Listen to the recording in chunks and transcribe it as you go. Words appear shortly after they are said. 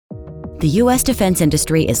The U.S. defense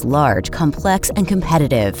industry is large, complex, and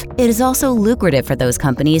competitive. It is also lucrative for those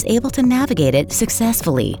companies able to navigate it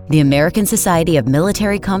successfully. The American Society of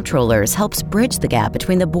Military Comptrollers helps bridge the gap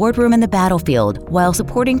between the boardroom and the battlefield while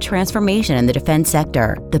supporting transformation in the defense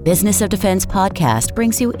sector. The Business of Defense podcast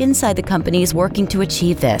brings you inside the companies working to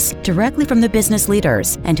achieve this, directly from the business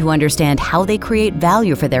leaders, and to understand how they create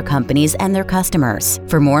value for their companies and their customers.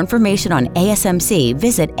 For more information on ASMC,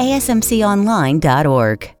 visit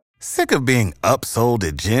asmconline.org. Sick of being upsold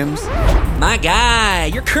at gyms? My guy,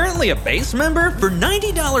 you're currently a base member? For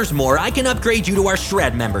 $90 more, I can upgrade you to our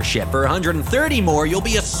Shred membership. For $130 more, you'll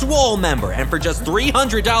be a Swole member. And for just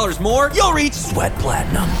 $300 more, you'll reach Sweat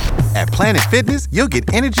Platinum. At Planet Fitness, you'll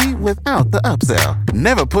get energy without the upsell.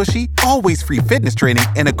 Never pushy, always free fitness training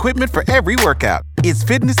and equipment for every workout. It's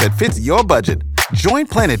fitness that fits your budget. Join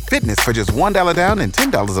Planet Fitness for just $1 down and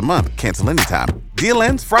 $10 a month. Cancel anytime. Deal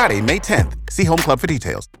ends Friday, May 10th. See Home Club for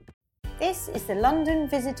details. This is the London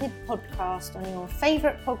Visited podcast on your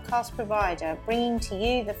favourite podcast provider, bringing to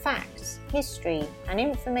you the facts, history and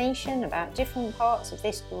information about different parts of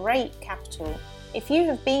this great capital. If you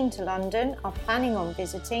have been to London, are planning on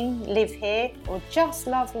visiting, live here, or just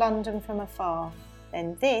love London from afar,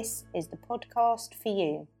 then this is the podcast for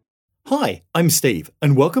you. Hi, I'm Steve,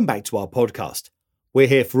 and welcome back to our podcast. We're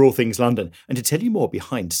here for all things London and to tell you more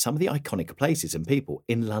behind some of the iconic places and people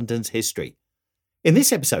in London's history. In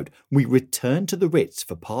this episode, we return to the Ritz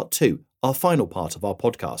for part 2, our final part of our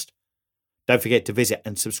podcast. Don't forget to visit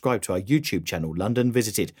and subscribe to our YouTube channel, London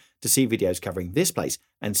Visited, to see videos covering this place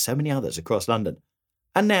and so many others across London.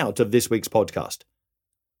 And now to this week's podcast.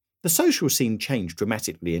 The social scene changed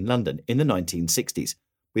dramatically in London in the 1960s,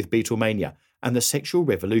 with Beatlemania and the sexual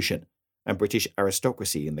revolution, and British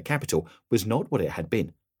aristocracy in the capital was not what it had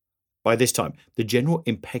been. By this time, the general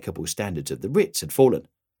impeccable standards of the Ritz had fallen.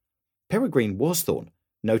 Peregrine Wasthorn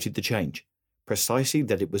noted the change, precisely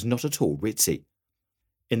that it was not at all ritzy.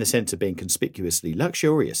 In the sense of being conspicuously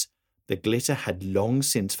luxurious, the glitter had long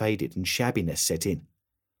since faded and shabbiness set in.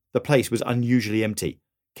 The place was unusually empty,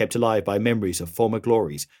 kept alive by memories of former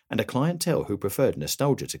glories and a clientele who preferred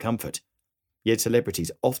nostalgia to comfort. Yet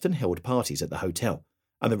celebrities often held parties at the hotel,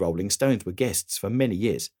 and the Rolling Stones were guests for many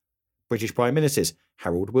years. British Prime Ministers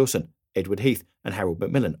Harold Wilson, Edward Heath and Harold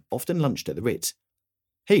Macmillan often lunched at the Ritz.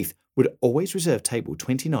 Heath would always reserve table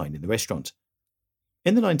 29 in the restaurant.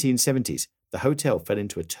 In the 1970s, the hotel fell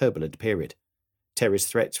into a turbulent period. Terrorist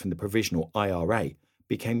threats from the Provisional IRA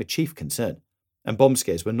became a chief concern, and bomb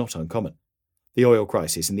scares were not uncommon. The oil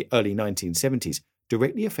crisis in the early 1970s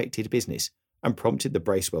directly affected business and prompted the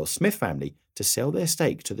Bracewell-Smith family to sell their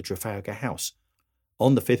stake to the Trafalgar House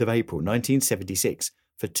on the 5th of April 1976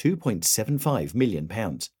 for £2.75 million.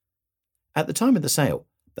 At the time of the sale,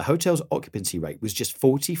 the hotel's occupancy rate was just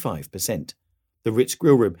 45%. The Ritz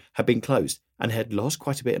Grill Room had been closed and had lost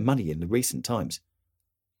quite a bit of money in the recent times.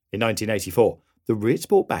 In 1984, the Ritz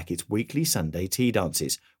brought back its weekly Sunday tea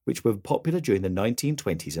dances, which were popular during the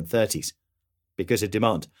 1920s and 30s. Because of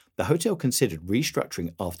demand, the hotel considered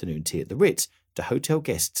restructuring afternoon tea at the Ritz to hotel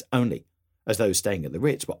guests only, as those staying at the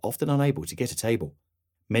Ritz were often unable to get a table.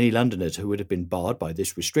 Many Londoners who would have been barred by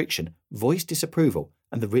this restriction voiced disapproval,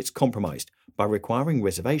 and the Ritz compromised by requiring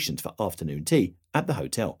reservations for afternoon tea at the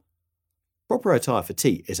hotel. Proper attire for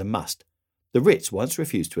tea is a must. The Ritz once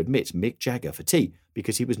refused to admit Mick Jagger for tea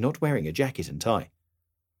because he was not wearing a jacket and tie.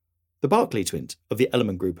 The Barclay twins of the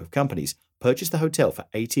Elliman Group of companies purchased the hotel for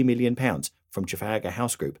 £80 million from Trafalgar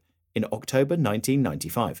House Group in October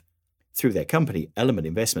 1995 through their company Elliman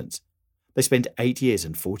Investments. They spent 8 years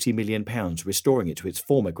and £40 million restoring it to its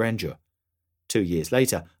former grandeur. 2 years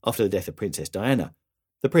later, after the death of Princess Diana,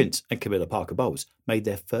 the Prince and Camilla Parker Bowles made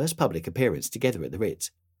their first public appearance together at the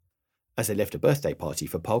Ritz, as they left a birthday party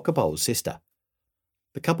for Parker Bowles' sister.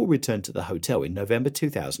 The couple returned to the hotel in November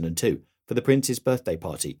 2002 for the Prince's birthday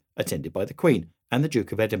party, attended by the Queen and the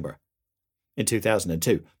Duke of Edinburgh. In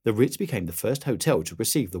 2002, the Ritz became the first hotel to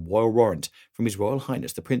receive the royal warrant from His Royal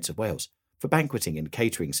Highness the Prince of Wales for banqueting and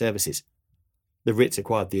catering services. The Ritz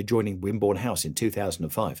acquired the adjoining Wimborne House in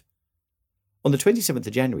 2005. On the 27th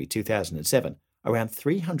of January 2007, around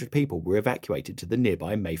 300 people were evacuated to the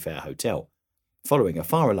nearby Mayfair Hotel, following a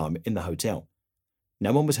fire alarm in the hotel.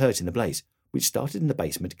 No one was hurt in the blaze, which started in the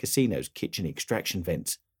basement casino's kitchen extraction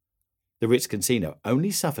vents. The Ritz Casino only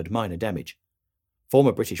suffered minor damage.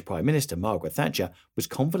 Former British Prime Minister Margaret Thatcher was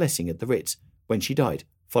convalescing at the Ritz when she died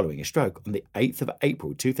following a stroke on the 8th of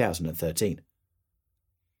April 2013.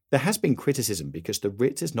 There has been criticism because the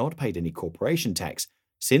Ritz has not paid any corporation tax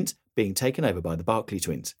since being taken over by the Barclay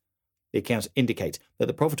twins. The accounts indicate that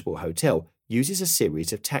the profitable hotel uses a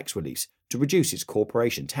series of tax reliefs to reduce its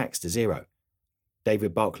corporation tax to zero.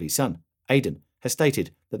 David Barclay's son, Aidan, has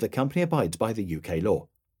stated that the company abides by the UK law.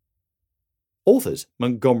 Authors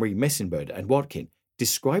Montgomery, Messingbird and Watkin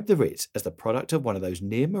describe the Ritz as the product of one of those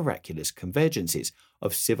near-miraculous convergences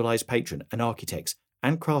of civilised patron and architects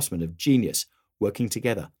and craftsmen of genius working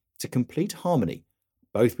together to complete harmony,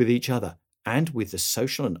 both with each other and with the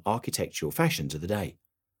social and architectural fashions of the day.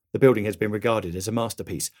 The building has been regarded as a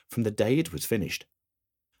masterpiece from the day it was finished.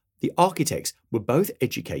 The architects were both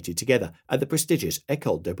educated together at the prestigious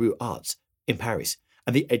École des Beaux-Arts in Paris,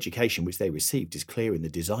 and the education which they received is clear in the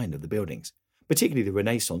design of the buildings, particularly the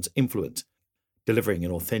Renaissance influence, delivering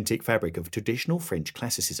an authentic fabric of traditional French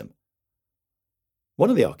classicism. One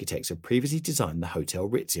of the architects had previously designed the Hotel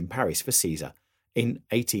Ritz in Paris for Caesar in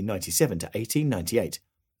 1897 to 1898,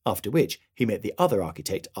 after which he met the other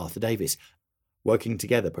architect Arthur Davis, working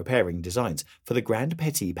together preparing designs for the Grand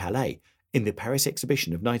Petit Palais in the Paris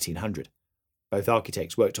exhibition of 1900. Both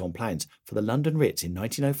architects worked on plans for the London Ritz in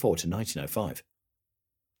 1904 to 1905.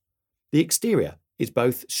 The exterior is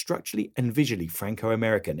both structurally and visually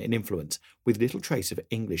Franco-American in influence, with little trace of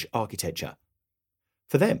English architecture.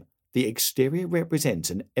 For them, the exterior represents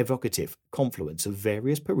an evocative confluence of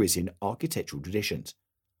various Parisian architectural traditions.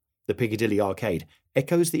 The Piccadilly Arcade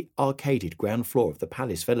echoes the arcaded ground floor of the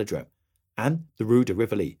Palace Velodrome and the Rue de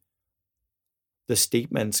Rivoli. The steep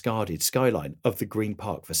manscarded skyline of the Green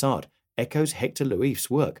Park facade echoes Hector Loeuf's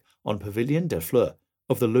work on Pavillon des Fleurs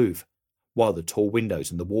of the Louvre, while the tall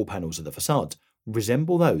windows and the wall panels of the facades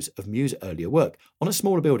resemble those of Meux's earlier work on a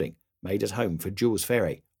smaller building made as home for Jules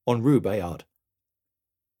Ferry on Rue Bayard.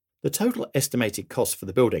 The total estimated cost for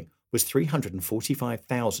the building was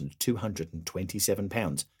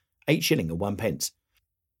 £345,227, 8 shillings and 1 pence.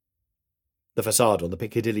 The facade on the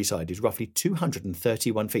Piccadilly side is roughly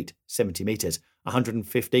 231 feet, 70 metres,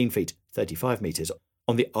 115 feet, 35 metres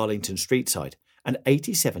on the Arlington Street side, and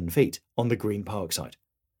 87 feet on the Green Park side.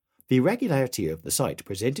 The irregularity of the site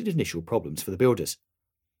presented initial problems for the builders.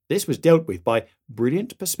 This was dealt with by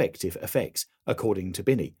brilliant perspective effects, according to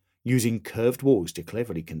Binney, using curved walls to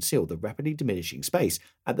cleverly conceal the rapidly diminishing space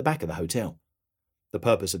at the back of the hotel. The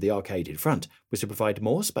purpose of the arcaded front was to provide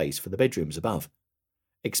more space for the bedrooms above.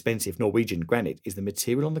 Expensive Norwegian granite is the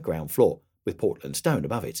material on the ground floor, with Portland stone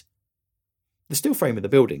above it. The steel frame of the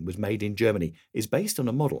building was made in Germany, is based on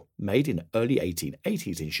a model made in early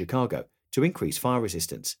 1880s in Chicago to increase fire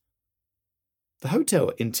resistance. The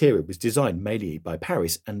hotel interior was designed mainly by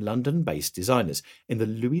Paris and London-based designers in the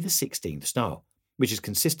Louis XVI style, which is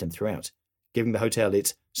consistent throughout, giving the hotel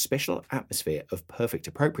its special atmosphere of perfect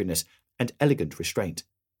appropriateness and elegant restraint.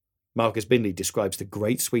 Marcus Binley describes the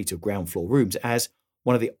great suite of ground floor rooms as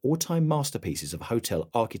one of the all-time masterpieces of hotel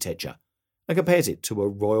architecture, and compares it to a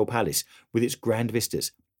royal palace with its grand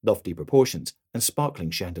vistas, lofty proportions, and sparkling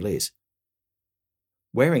chandeliers.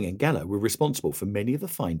 Waring and Gallo were responsible for many of the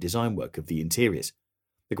fine design work of the interiors.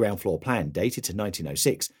 The ground floor plan, dated to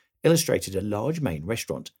 1906, illustrated a large main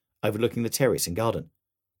restaurant overlooking the terrace and garden,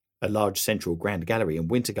 a large central grand gallery and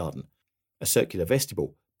winter garden, a circular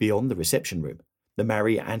vestibule beyond the reception room, the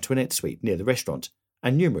Marie Antoinette suite near the restaurant,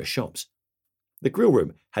 and numerous shops. The grill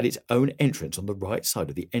room had its own entrance on the right side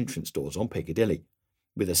of the entrance doors on Piccadilly,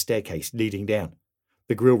 with a staircase leading down.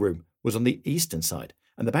 The grill room was on the eastern side,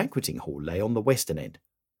 and the banqueting hall lay on the western end,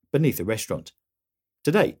 beneath the restaurant.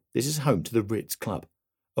 Today, this is home to the Ritz Club,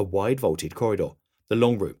 a wide vaulted corridor. The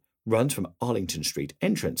long room runs from Arlington Street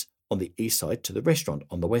entrance on the east side to the restaurant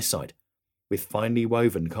on the west side, with finely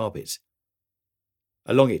woven carpets.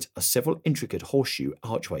 Along it are several intricate horseshoe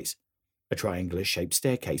archways. A triangular-shaped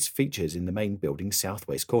staircase features in the main building's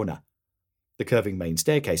southwest corner. The curving main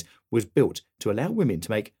staircase was built to allow women to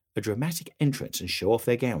make a dramatic entrance and show off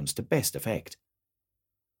their gowns to best effect.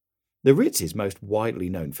 The Ritz's most widely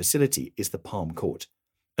known facility is the Palm Court,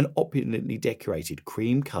 an opulently decorated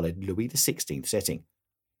cream-coloured Louis XVI setting.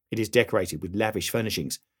 It is decorated with lavish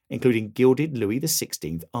furnishings, including gilded Louis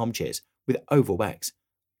XVI armchairs with oval backs,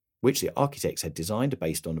 which the architects had designed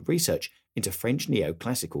based on research into French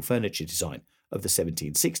neoclassical furniture design of the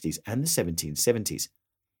 1760s and the 1770s,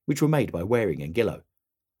 which were made by Waring and Gillow.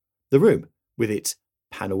 The room, with its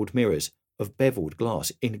panelled mirrors of beveled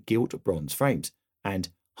glass in gilt bronze frames and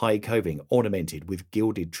high coving ornamented with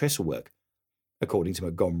gilded trestle work, according to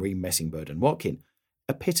Montgomery, Messingbird and Watkin,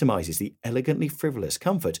 epitomizes the elegantly frivolous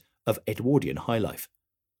comfort of Edwardian high life.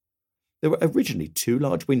 There were originally 2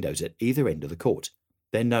 large windows at either end of the court,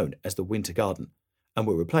 then known as the Winter Garden, and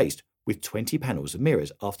were replaced with 20 panels of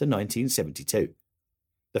mirrors after 1972.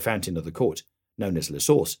 The fountain of the court, known as La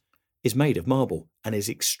Source, is made of marble and is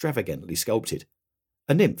extravagantly sculpted.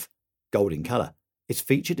 A nymph, gold in colour, is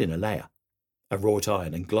featured in a layer. A wrought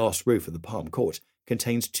iron and glass roof of the Palm Court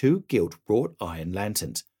contains 2 gilt wrought iron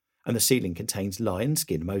lanterns, and the ceiling contains lion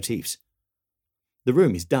skin motifs. The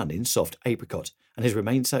room is done in soft apricot and has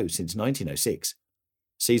remained so since 1906.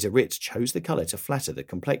 Caesar Ritz chose the colour to flatter the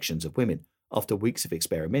complexions of women after weeks of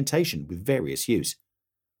experimentation with various hues.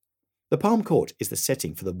 The Palm Court is the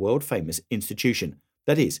setting for the world-famous institution,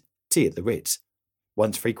 that is, tea at the Ritz,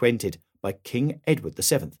 once frequented by King Edward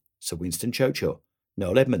VII, Sir Winston Churchill,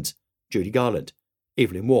 Noel Edmonds, Judy Garland,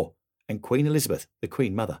 Evelyn Waugh, and Queen Elizabeth, the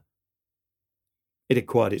Queen Mother. It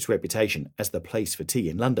acquired its reputation as the place for tea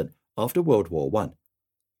in London after World War I.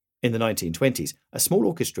 In the 1920s, a small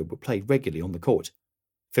orchestra were played regularly on the court.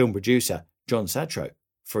 Film producer John Satro,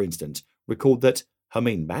 for instance, recalled that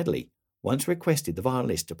Hermine Baddeley once requested the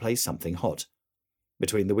violinist to play something hot.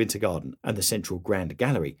 Between the Winter Garden and the central Grand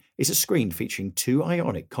Gallery is a screen featuring 2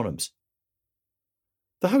 Ionic columns.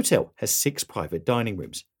 The hotel has 6 private dining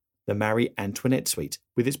rooms, the Marie Antoinette Suite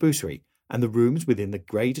with its boucherie, and the rooms within the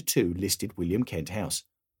Grade 2 listed William Kent House.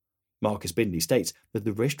 Marcus Bindley states that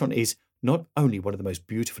the restaurant is not only one of the most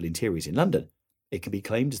beautiful interiors in London, it can be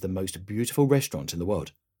claimed as the most beautiful restaurant in the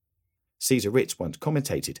world. Caesar Ritz once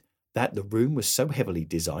commentated that the room was so heavily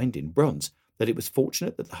designed in bronze that it was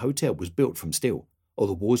fortunate that the hotel was built from steel, or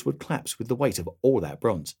the walls would collapse with the weight of all that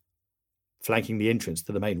bronze. Flanking the entrance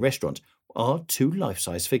to the main restaurant are 2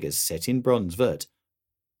 life-size figures set in bronze vert,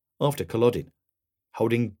 after Culloden,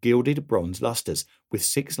 holding gilded bronze lustres with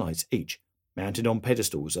 6 lights each, mounted on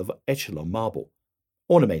pedestals of Echelon marble,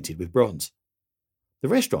 ornamented with bronze. The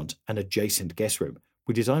restaurant and adjacent guest room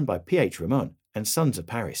were designed by P.H. Ramon and Sons of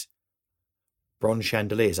Paris. Bronze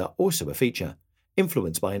chandeliers are also a feature,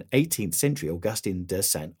 influenced by an 18th century Augustin de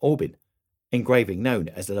Saint-Aubin engraving known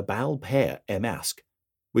as Le Bal Père et Masque,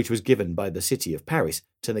 which was given by the city of Paris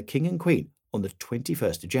to the King and Queen on the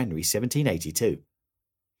 21st of January 1782.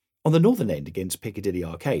 On the northern end against Piccadilly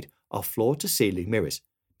Arcade are floor-to-ceiling mirrors,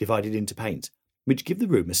 divided into panes, which give the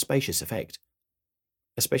room a spacious effect,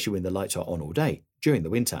 especially when the lights are on all day during the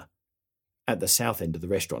winter. At the south end of the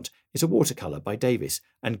restaurant is a watercolour by Davis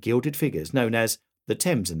and gilded figures known as the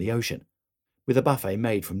Thames and the Ocean, with a buffet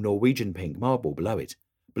made from Norwegian pink marble below it,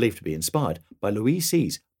 believed to be inspired by Louis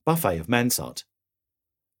C's Buffet of Mansart.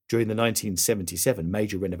 During the 1977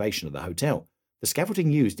 major renovation of the hotel, the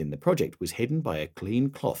scaffolding used in the project was hidden by a clean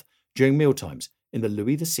cloth during mealtimes in the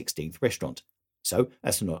Louis XVI restaurant, so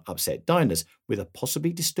as to not upset diners with a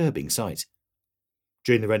possibly disturbing sight.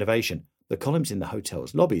 During the renovation, the columns in the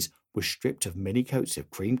hotel's lobbies were stripped of many coats of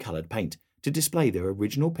cream-coloured paint to display their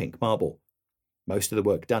original pink marble. Most of the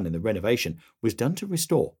work done in the renovation was done to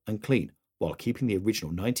restore and clean while keeping the original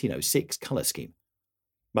 1906 colour scheme.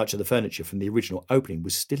 Much of the furniture from the original opening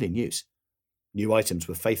was still in use. New items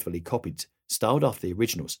were faithfully copied, styled after the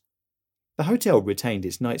originals. The hotel retained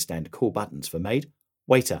its nightstand call buttons for maid,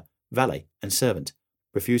 waiter, valet and servant,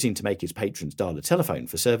 refusing to make its patrons dial a telephone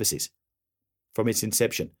for services. From its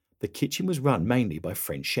inception, the kitchen was run mainly by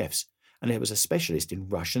French chefs, and it was a specialist in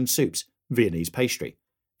Russian soups, Viennese pastry.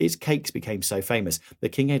 Its cakes became so famous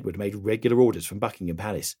that King Edward made regular orders from Buckingham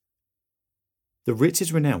Palace. The Ritz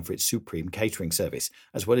is renowned for its supreme catering service,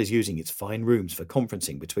 as well as using its fine rooms for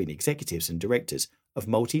conferencing between executives and directors of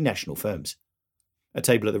multinational firms. A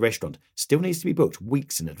table at the restaurant still needs to be booked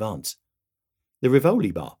weeks in advance. The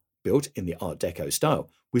Rivoli Bar, built in the Art Deco style,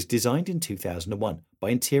 was designed in 2001 by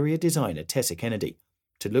interior designer Tessa Kennedy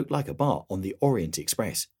to look like a bar on the Orient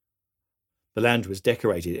Express. The lounge was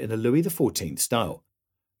decorated in a Louis XIV style.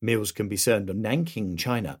 Meals can be served on Nanking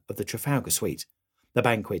china of the Trafalgar Suite. The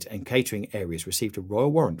banquet and catering areas received a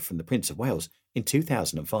royal warrant from the Prince of Wales in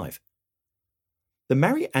 2005. The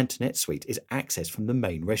Marie Antoinette Suite is accessed from the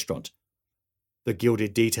main restaurant. The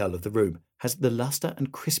gilded detail of the room has the lustre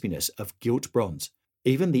and crispiness of gilt bronze,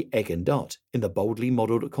 even the egg and dot in the boldly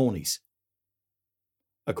modelled cornice.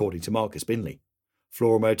 According to Marcus Bindley,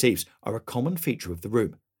 floral motifs are a common feature of the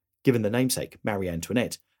room, given the namesake Marie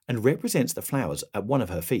Antoinette, and represents the flowers at one of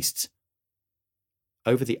her feasts.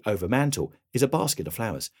 Over the overmantel is a basket of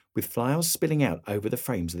flowers, with flowers spilling out over the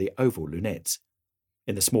frames of the oval lunettes.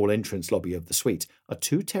 In the small entrance lobby of the suite are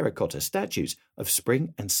 2 terracotta statues of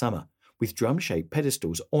spring and summer, with drum-shaped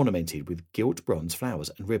pedestals ornamented with gilt bronze flowers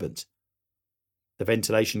and ribbons. The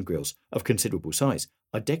ventilation grilles, of considerable size,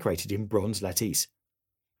 are decorated in bronze lattice.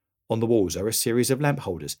 On the walls are a series of lamp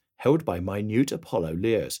holders held by minute Apollo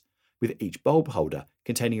lyres, with each bulb holder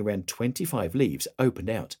containing around 25 leaves opened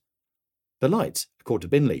out. The lights, according to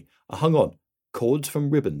Bindley, are hung on cords from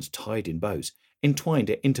ribbons tied in bows, entwined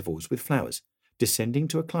at intervals with flowers, descending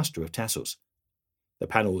to a cluster of tassels. The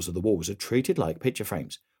panels of the walls are treated like picture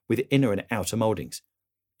frames, with inner and outer mouldings,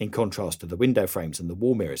 in contrast to the window frames and the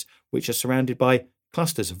wall mirrors, which are surrounded by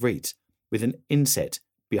clusters of reeds, with an inset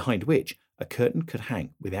behind which a curtain could hang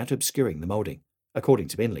without obscuring the moulding, according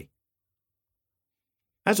to Binley.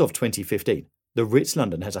 As of 2015, the Ritz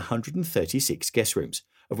London has 136 guest rooms,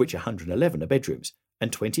 of which 111 are bedrooms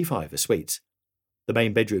and 25 are suites. The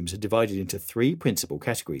main bedrooms are divided into three principal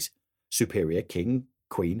categories: Superior King,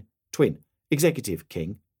 Queen, Twin, Executive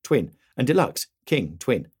King, Twin, and Deluxe King,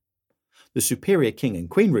 Twin. The Superior King and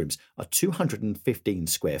Queen rooms are 215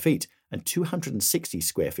 square feet and 260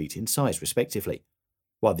 square feet in size respectively,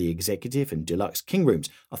 while the Executive and Deluxe King rooms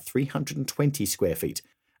are 320 square feet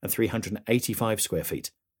and 385 square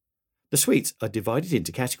feet. The suites are divided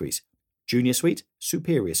into categories: Junior Suite,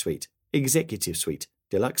 Superior Suite, Executive Suite,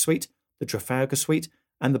 Deluxe Suite, the Trafalgar Suite,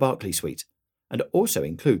 and the Berkeley Suite, and also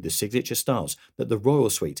include the signature styles that the Royal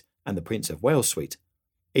Suite and the Prince of Wales Suite,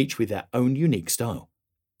 each with their own unique style.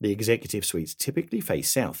 The Executive Suites typically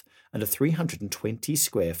face south and are 320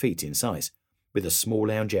 square feet in size, with a small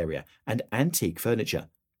lounge area and antique furniture.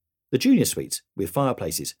 The Junior Suites, with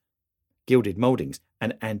fireplaces, gilded mouldings,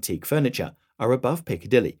 and antique furniture, are above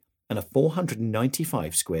Piccadilly and are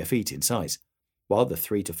 495 square feet in size, while the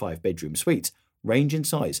 3 to 5 bedroom suites range in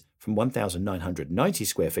size from 1,990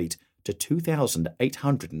 square feet to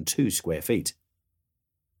 2,802 square feet.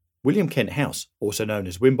 William Kent House, also known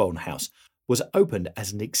as Wimborne House, was opened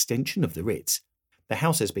as an extension of the Ritz. The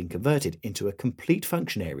house has been converted into a complete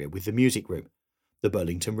function area with the music room, the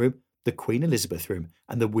Burlington Room, the Queen Elizabeth Room,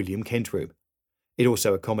 and the William Kent Room. It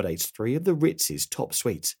also accommodates 3 of the Ritz's top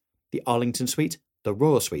suites: the Arlington Suite, the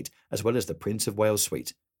Royal Suite, as well as the Prince of Wales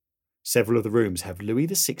Suite. Several of the rooms have Louis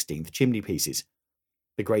XVI chimney pieces.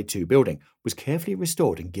 The Grade 2 building was carefully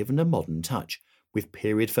restored and given a modern touch, with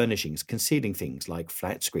period furnishings concealing things like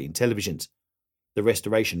flat-screen televisions. The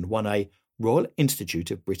restoration won a Royal Institute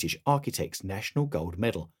of British Architects National Gold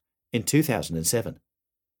Medal in 2007.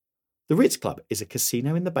 The Ritz Club is a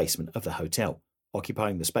casino in the basement of the hotel,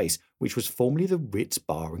 occupying the space which was formerly the Ritz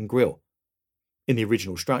Bar and Grill. In the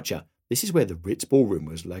original structure, this is where the Ritz Ballroom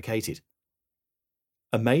was located.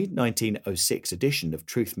 A May 1906 edition of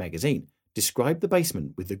Truth magazine described the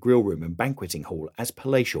basement with the grill room and banqueting hall as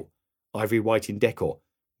palatial, ivory white in decor,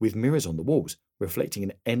 with mirrors on the walls reflecting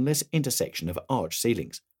an endless intersection of arched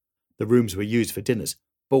ceilings. The rooms were used for dinners,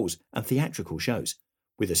 balls, and theatrical shows,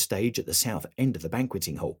 with a stage at the south end of the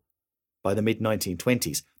banqueting hall. By the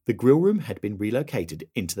mid-1920s, the grill room had been relocated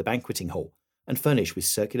into the banqueting hall and furnished with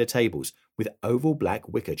circular tables with oval black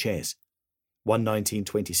wicker chairs. One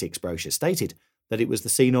 1926 brochure stated that it was the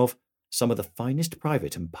scene of some of the finest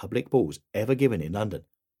private and public balls ever given in London.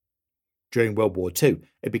 During World War II,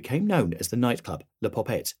 it became known as the nightclub Le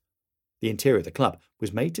Popette. The interior of the club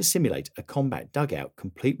was made to simulate a combat dugout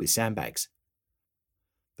complete with sandbags.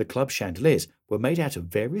 The club chandeliers were made out of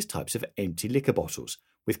various types of empty liquor bottles,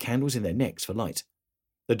 with candles in their necks for light.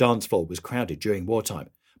 The dance floor was crowded during wartime,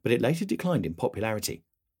 but it later declined in popularity.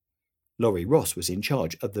 Laurie Ross was in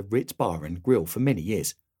charge of the Ritz Bar and Grill for many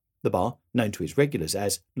years. The bar, known to its regulars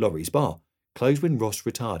as Laurie's Bar, closed when Ross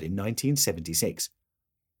retired in 1976.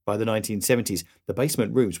 By the 1970s, the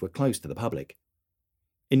basement rooms were closed to the public.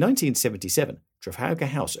 In 1977, Trafalgar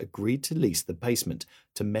House agreed to lease the basement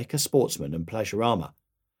to Mecca Sportsman and Pleasurama,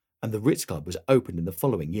 and the Ritz Club was opened in the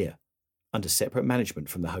following year, under separate management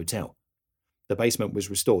from the hotel. The basement was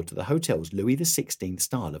restored to the hotel's Louis XVI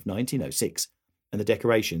style of 1906, and the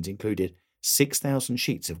decorations included 6,000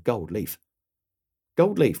 sheets of gold leaf.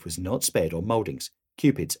 Gold leaf was not spared on mouldings,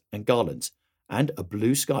 cupids, and garlands, and a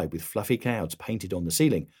blue sky with fluffy clouds painted on the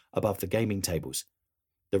ceiling above the gaming tables.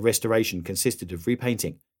 The restoration consisted of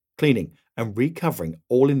repainting, cleaning, and recovering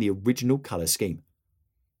all in the original colour scheme.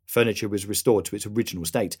 Furniture was restored to its original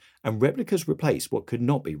state, and replicas replaced what could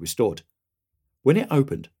not be restored. When it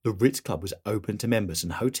opened, the Ritz Club was open to members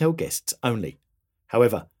and hotel guests only.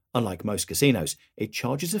 However, unlike most casinos, it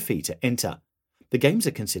charges a fee to enter. The games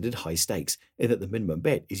are considered high stakes in that the minimum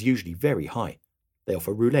bet is usually very high. They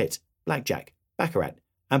offer roulette, blackjack, baccarat,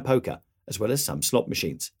 and poker, as well as some slot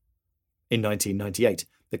machines. In 1998,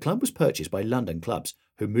 the club was purchased by London Clubs,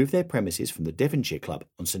 who moved their premises from the Devonshire Club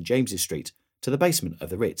on St James's Street to the basement of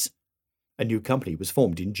the Ritz. A new company was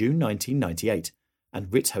formed in June 1998,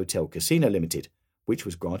 and Ritz Hotel Casino Limited, which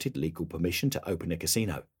was granted legal permission to open a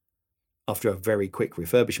casino. After a very quick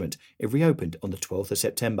refurbishment, it reopened on the 12th of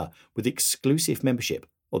September with exclusive membership,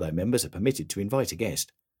 although members are permitted to invite a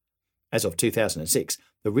guest. As of 2006,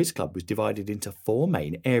 the Ritz Club was divided into 4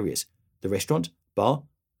 main areas: the restaurant, bar,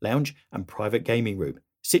 lounge, and private gaming room,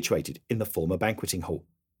 situated in the former banqueting hall.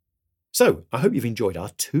 So, I hope you've enjoyed our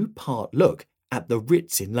 2-part look at the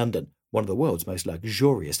Ritz in London, one of the world's most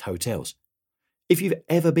luxurious hotels. If you've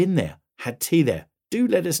ever been there, had tea there, do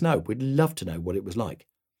let us know. We'd love to know what it was like.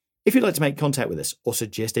 If you'd like to make contact with us or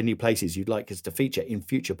suggest any places you'd like us to feature in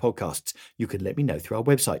future podcasts, you can let me know through our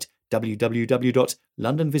website,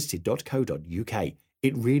 www.londonvisited.co.uk.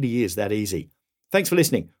 It really is that easy. Thanks for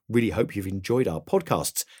listening. Really hope you've enjoyed our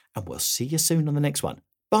podcasts, and we'll see you soon on the next one.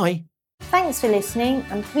 Bye. Thanks for listening,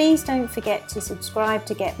 and please don't forget to subscribe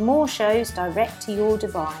to get more shows direct to your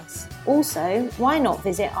device. Also, why not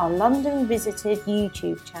visit our London Visited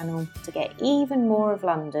YouTube channel to get even more of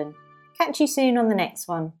London. Catch you soon on the next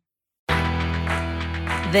one.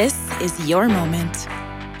 This is your moment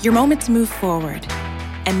to move forward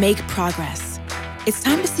and make progress. It's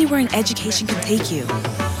time to see where an education can take you.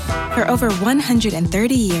 For over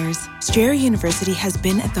 130 years, Strayer University has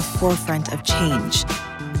been at the forefront of change,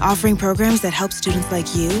 offering programs that help students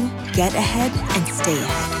like you get ahead and stay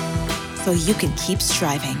ahead, so you can keep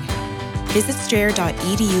striving. Visit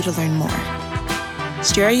strayer.edu to learn more.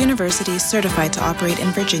 Strayer University is certified to operate in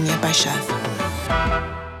Virginia by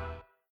Chev.